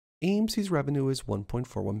AMC's revenue is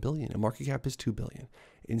 $1.41 billion and market cap is $2 billion.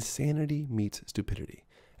 Insanity meets stupidity.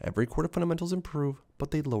 Every quarter fundamentals improve,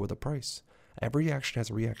 but they lower the price. Every action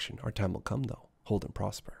has a reaction. Our time will come though. Hold and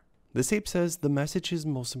prosper. This ape says the message is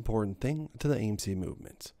the most important thing to the AMC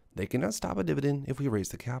movement. They cannot stop a dividend if we raise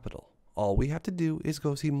the capital. All we have to do is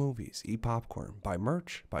go see movies, eat popcorn, buy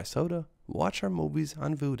merch, buy soda, watch our movies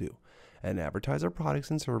on Vudu, and advertise our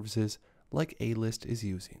products and services like A-List is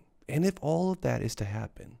using. And if all of that is to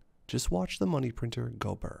happen, just watch the money printer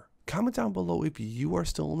go burr. Comment down below if you are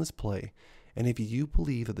still in this play and if you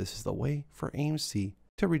believe that this is the way for AMC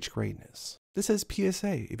to reach greatness. This says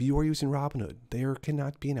PSA, if you are using Robinhood, there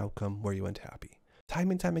cannot be an outcome where you end happy.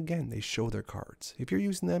 Time and time again, they show their cards. If you're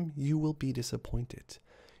using them, you will be disappointed.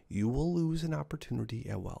 You will lose an opportunity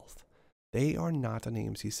at wealth. They are not on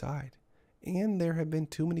AMC's side. And there have been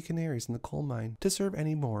too many canaries in the coal mine to serve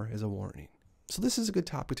any more as a warning. So this is a good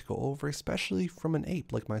topic to go over, especially from an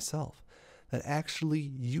ape like myself that actually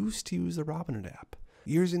used to use the Robinhood app.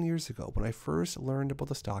 Years and years ago, when I first learned about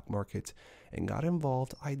the stock market and got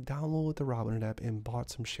involved, I downloaded the Robinhood app and bought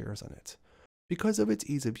some shares on it. Because of its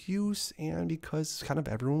ease of use and because kind of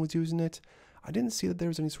everyone was using it, I didn't see that there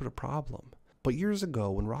was any sort of problem. But years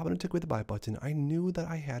ago, when Robinhood took away the buy button, I knew that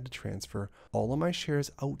I had to transfer all of my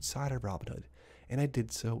shares outside of Robinhood, and I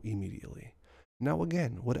did so immediately. Now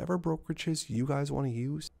again, whatever brokerages you guys want to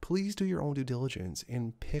use, please do your own due diligence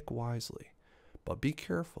and pick wisely. But be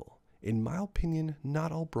careful. In my opinion,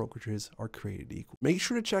 not all brokerages are created equal. Make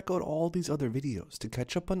sure to check out all these other videos to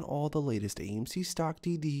catch up on all the latest AMC stock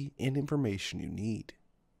DD and information you need.